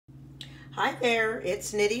Hi there,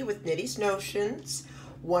 it's Nitty with Nitty's Notions,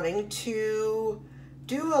 wanting to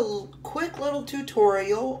do a quick little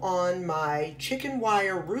tutorial on my chicken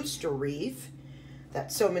wire rooster wreath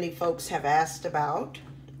that so many folks have asked about.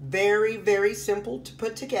 Very simple to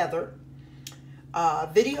put together.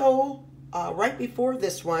 Video right before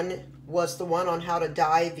this one was the one on how to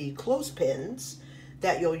dye the clothespins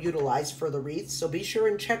that you'll utilize for the wreath, so be sure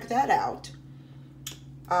and check that out.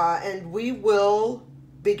 And we will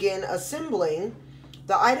begin assembling.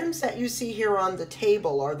 The items that you see here on the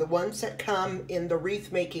table are the ones that come in the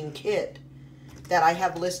wreath making kit that I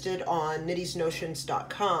have listed on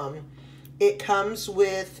nittysnotions.com. It comes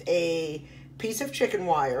with a piece of chicken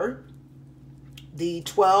wire, the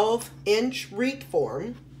 12-inch wreath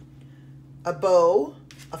form, a bow,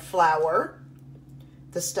 a flower,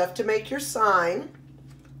 the stuff to make your sign,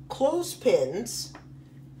 clothespins,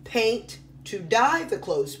 paint to dye the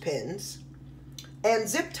clothespins, and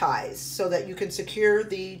zip ties so that you can secure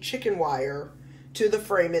the chicken wire to the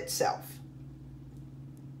frame itself.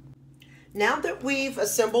 Now that we've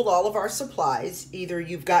assembled all of our supplies, either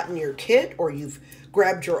you've gotten your kit or you've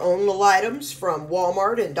grabbed your own little items from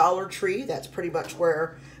Walmart and Dollar Tree. That's pretty much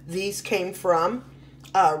where these came from.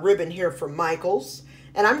 Ribbon here from Michael's.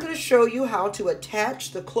 And I'm going to show you how to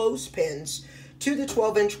attach the clothespins to the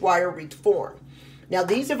 12-inch wire wreath form. Now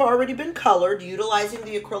these have already been colored utilizing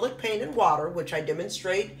the acrylic paint and water, which I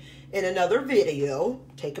demonstrate in another video.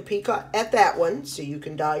 Take a peek at that one so you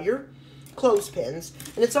can dye your clothespins.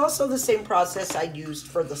 And it's also the same process I used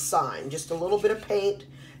for the sign. Just a little bit of paint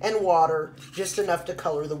and water, just enough to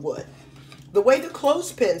color the wood. The way the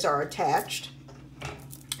clothespins are attached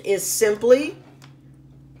is simply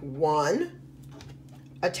one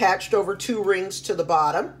attached over two rings to the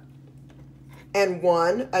bottom, and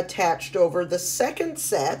one attached over the second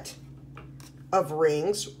set of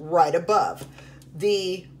rings right above.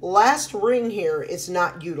 The last ring here is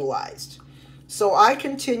not utilized. So I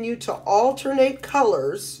continue to alternate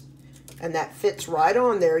colors, and that fits right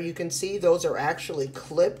on there. You can see those are actually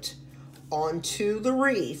clipped onto the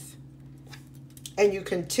wreath. And you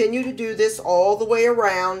continue to do this all the way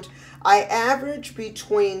around. I average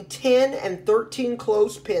between 10 and 13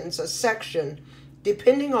 clothespins a section,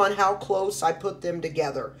 depending on how close I put them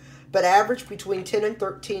together, but average between 10 and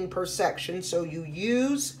 13 per section. So you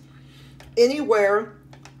use anywhere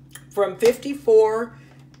from 54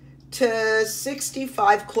 to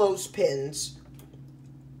 65 clothespins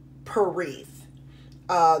per wreath.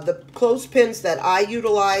 The clothespins that I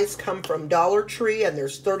utilize come from Dollar Tree, and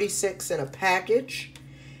there's 36 in a package.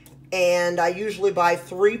 And I usually buy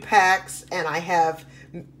 3 packs, and I have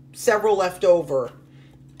several left over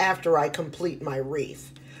after I complete my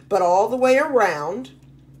wreath. But all the way around,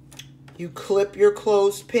 you clip your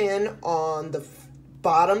clothespin on the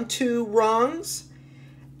bottom 2 rungs,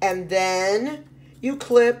 and then you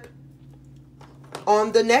clip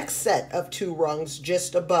on the next set of 2 rungs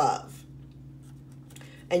just above.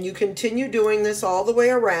 And you continue doing this all the way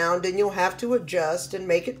around, and you'll have to adjust and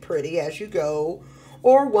make it pretty as you go.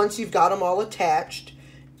 Or once you've got them all attached,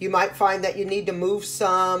 you might find that you need to move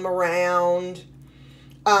some around.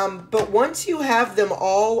 But once you have them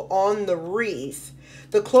all on the wreath,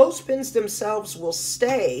 the clothespins themselves will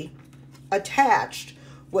stay attached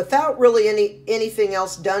without really anything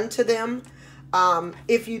else done to them.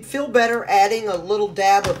 If you'd feel better adding a little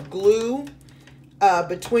dab of glue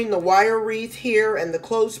between the wire wreath here and the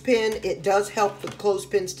clothespin, it does help the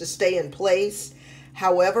clothespins to stay in place.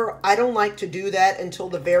 However, I don't like to do that until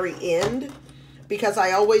the very end, because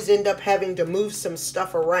I always end up having to move some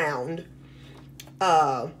stuff around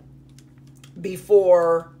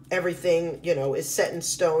before everything, is set in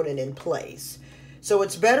stone and in place. So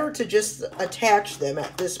it's better to just attach them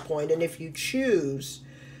at this point, and if you choose,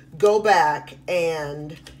 go back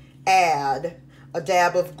and add a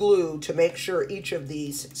dab of glue to make sure each of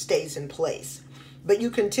these stays in place. But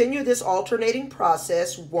you continue this alternating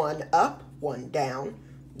process, one up, one down,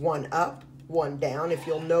 one up, one down. If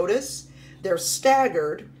you'll notice, they're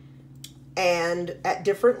staggered and at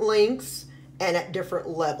different lengths and at different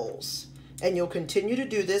levels. And you'll continue to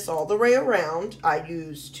do this all the way around. I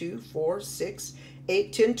use 2, 4, 6,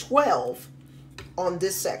 8, 10, 12 on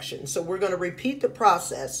this section. So we're going to repeat the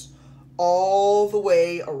process all the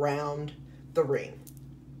way around the ring.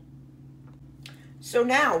 So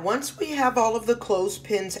now, once we have all of the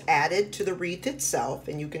clothespins added to the wreath itself,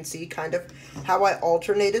 and you can see kind of how I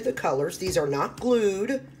alternated the colors. These are not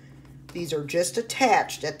glued. These are just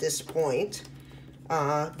attached at this point,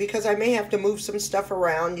 because I may have to move some stuff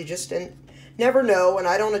around. You just never know, and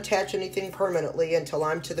I don't attach anything permanently until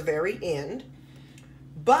I'm to the very end.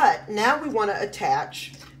 But now we want to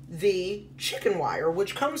attach the chicken wire,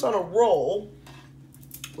 which comes on a roll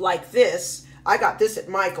like this. I got this at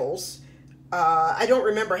Michael's. I don't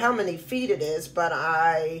remember how many feet it is, but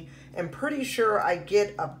I am pretty sure I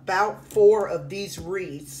get about 4 of these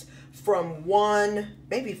wreaths from one,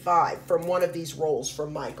 maybe 5, from one of these rolls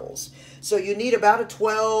from Michael's. So you need about a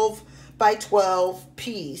 12 by 12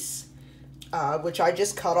 piece, which I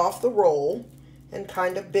just cut off the roll and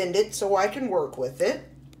kind of bend it so I can work with it.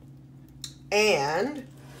 And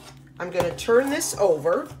I'm going to turn this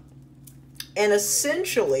over and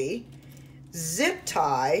essentially zip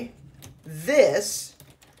tie this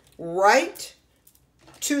right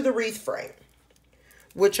to the wreath frame,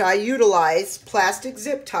 which I utilize plastic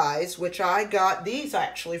zip ties, which I got these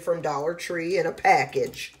actually from Dollar Tree in a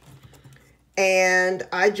package. And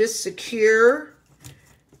I just secure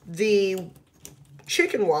the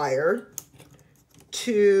chicken wire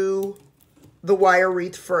to the wire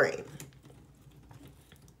wreath frame.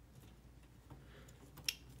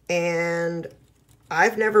 And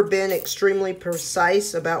I've never been extremely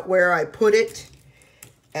precise about where I put it,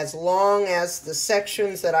 as long as the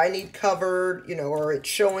sections that I need covered, you know, or it's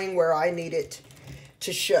showing where I need it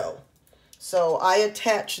to show. So I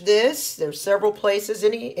attach this. There's several places.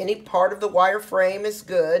 Any part of the wire frame is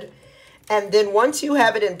good. And then once you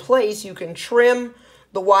have it in place, you can trim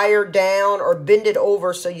the wire down or bend it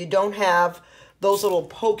over so you don't have those little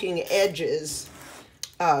poking edges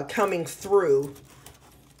coming through.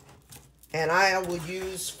 And I will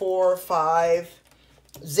use 4 or 5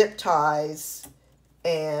 zip ties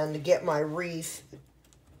and get my wreath,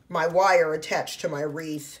 my wire attached to my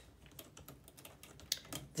wreath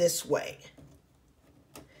this way.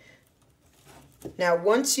 Now,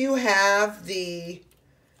 once you have the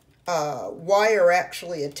wire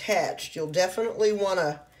actually attached, you'll definitely want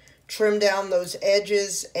to trim down those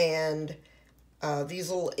edges and these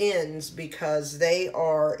little ends, because they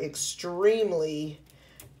are extremely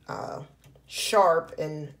sharp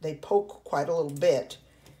and they poke quite a little bit,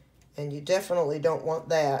 and you definitely don't want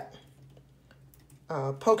that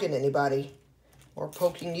poking anybody or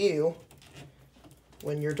poking you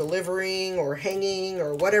when you're delivering or hanging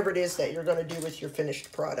or whatever it is that you're going to do with your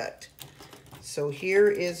finished product. So here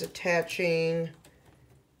is attaching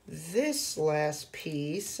this last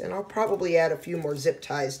piece, and I'll probably add a few more zip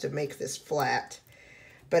ties to make this flat.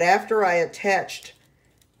 But after I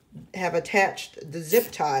have attached the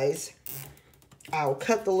zip ties, I'll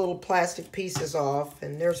cut the little plastic pieces off,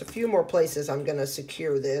 and there's a few more places I'm going to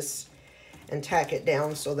secure this and tack it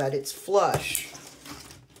down so that it's flush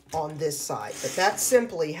on this side. But that's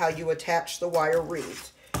simply how you attach the wire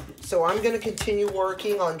wreath. So I'm going to continue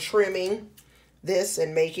working on trimming this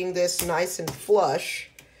and making this nice and flush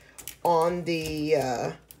on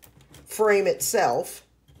the frame itself,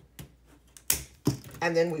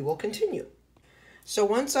 and then we will continue. So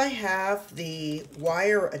once I have the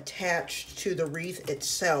wire attached to the wreath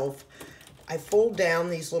itself, I fold down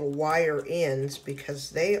these little wire ends because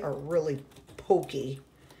they are really pokey,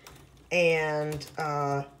 and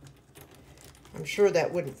I'm sure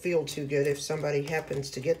that wouldn't feel too good if somebody happens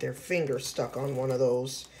to get their finger stuck on one of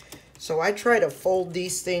those. So I try to fold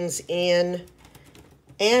these things in,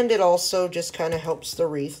 and it also just kind of helps the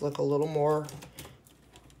wreath look a little more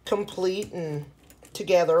complete and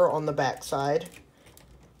together on the back side.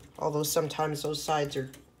 Although sometimes those sides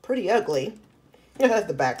are pretty ugly.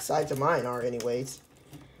 The back sides of mine are anyways.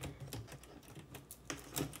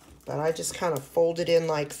 But I just kind of fold it in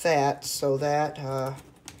like that so that,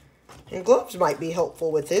 and gloves might be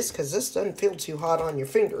helpful with this because this doesn't feel too hot on your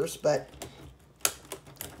fingers, but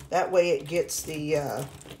that way it gets the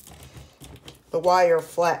wire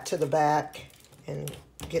flat to the back and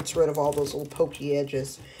gets rid of all those little pokey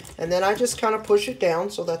edges. And then I just kind of push it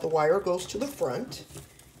down so that the wire goes to the front,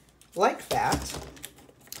 like that.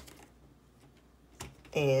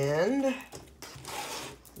 And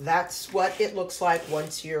that's what it looks like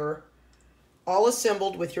once you're all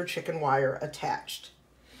assembled with your chicken wire attached.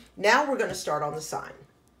 Now we're going to start on the sign.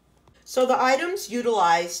 So the items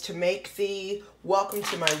utilized to make the Welcome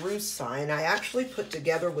to My Roost sign, I actually put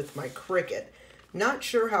together with my Cricut. Not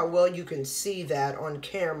sure how well you can see that on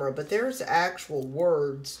camera, but there's actual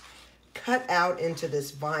words cut out into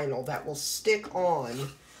this vinyl that will stick on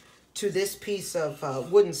to this piece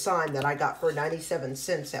of wooden sign that I got for 97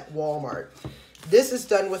 cents at Walmart. This is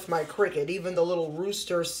done with my Cricut. Even the little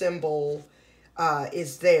rooster symbol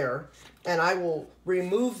is there. And I will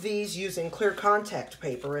remove these using clear contact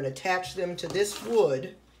paper and attach them to this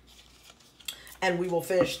wood, and we will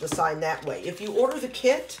finish the sign that way. If you order the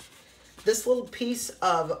kit, this little piece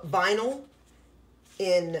of vinyl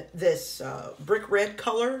in this brick red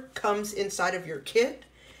color comes inside of your kit.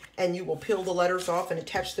 and you will peel the letters off and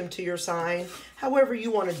attach them to your sign, however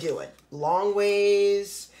you want to do it. Long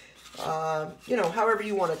ways, you know, however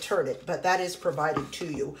you want to turn it, but that is provided to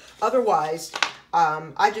you. Otherwise,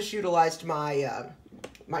 I just utilized my,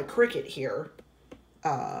 my Cricut here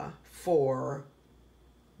for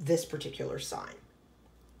this particular sign.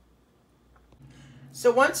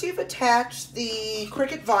 So once you've attached the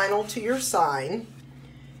Cricut vinyl to your sign,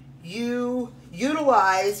 you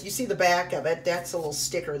utilize, you see the back of it, that's a little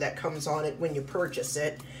sticker that comes on it when you purchase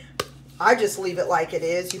it. I just leave it like it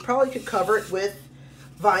is. You probably could cover it with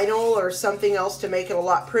vinyl or something else to make it a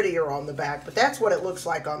lot prettier on the back, but that's what it looks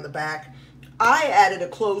like on the back. I added a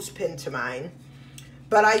clothespin to mine,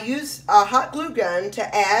 but I use a hot glue gun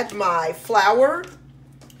to add my flower,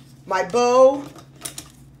 my bow,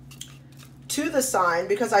 to the sign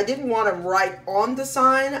because I didn't want them right on the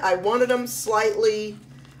sign. I wanted them slightly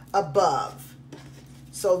above.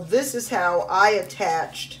 So this is how I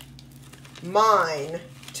attached mine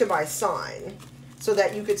to my sign so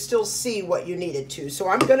that you could still see what you needed to. So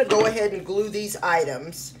I'm going to go ahead and glue these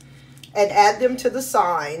items and add them to the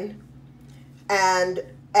sign and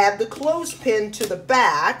add the clothespin to the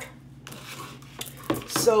back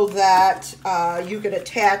so that you can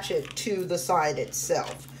attach it to the sign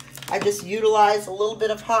itself. I just utilized a little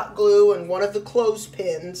bit of hot glue and one of the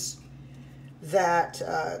clothespins that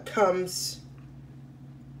comes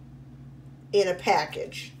in a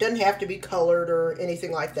package. Doesn't have to be colored or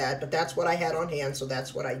anything like that, but that's what I had on hand, so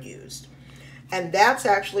that's what I used. And that's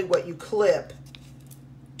actually what you clip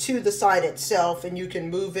to the sign itself, and you can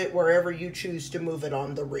move it wherever you choose to move it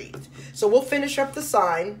on the wreath. So we'll finish up the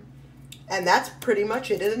sign, and that's pretty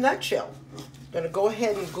much it in a nutshell. I'm going to go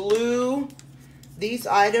ahead and glue these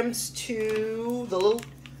items to the little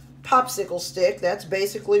popsicle stick. That's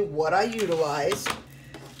basically what I utilized.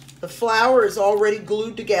 The flower is already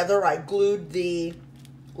glued together. I glued the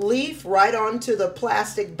leaf right onto the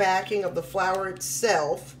plastic backing of the flower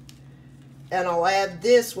itself. And I'll add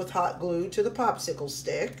this with hot glue to the popsicle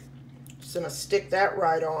stick. Just gonna stick that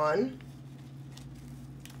right on.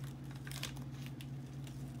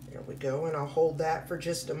 There we go, and I'll hold that for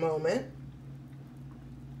just a moment.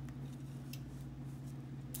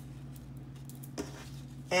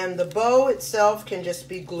 And the bow itself can just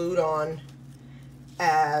be glued on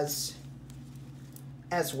as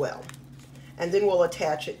well. And then we'll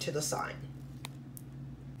attach it to the sign.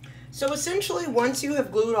 So essentially, once you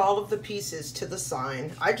have glued all of the pieces to the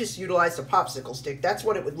sign, I just utilized a popsicle stick. That's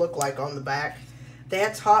what it would look like on the back.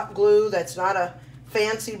 That's hot glue. That's not a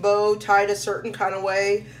fancy bow tied a certain kind of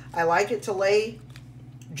way. I like it to lay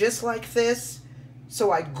just like this.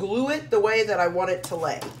 So I glue it the way that I want it to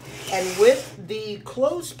lay. And with the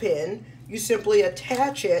clothespin, you simply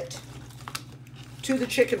attach it to the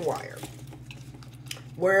chicken wire,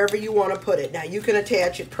 wherever you want to put it. Now you can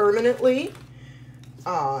attach it permanently.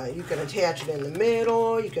 You can attach it in the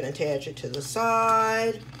middle. You can attach it to the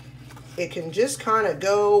side. It can just kind of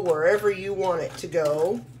go wherever you want it to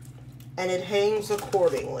go. And it hangs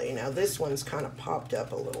accordingly. Now this one's kind of popped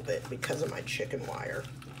up a little bit because of my chicken wire.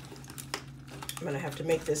 I'm going to have to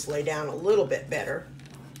make this lay down a little bit better.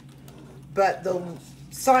 But the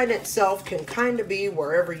sign itself can kind of be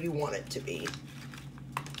wherever you want it to be.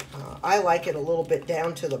 I like it a little bit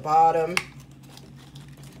down to the bottom.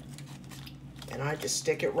 And I just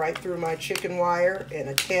stick it right through my chicken wire and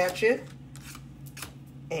attach it.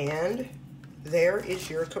 And there is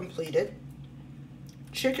your completed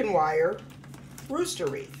chicken wire rooster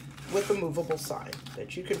wreath with a movable sign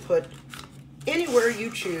that you can put anywhere you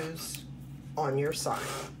choose on your sign.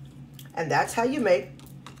 And that's how you make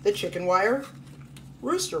the chicken wire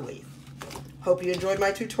rooster wreath. Hope you enjoyed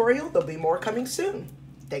my tutorial. There'll be more coming soon.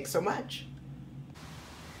 Thanks so much.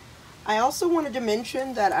 I also wanted to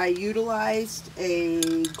mention that I utilized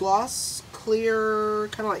a gloss clear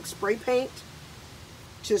kind of like spray paint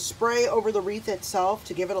to spray over the wreath itself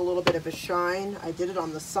to give it a little bit of a shine. I did it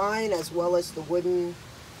on the sign as well as the wooden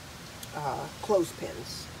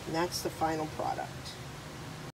clothespins. And that's the final product.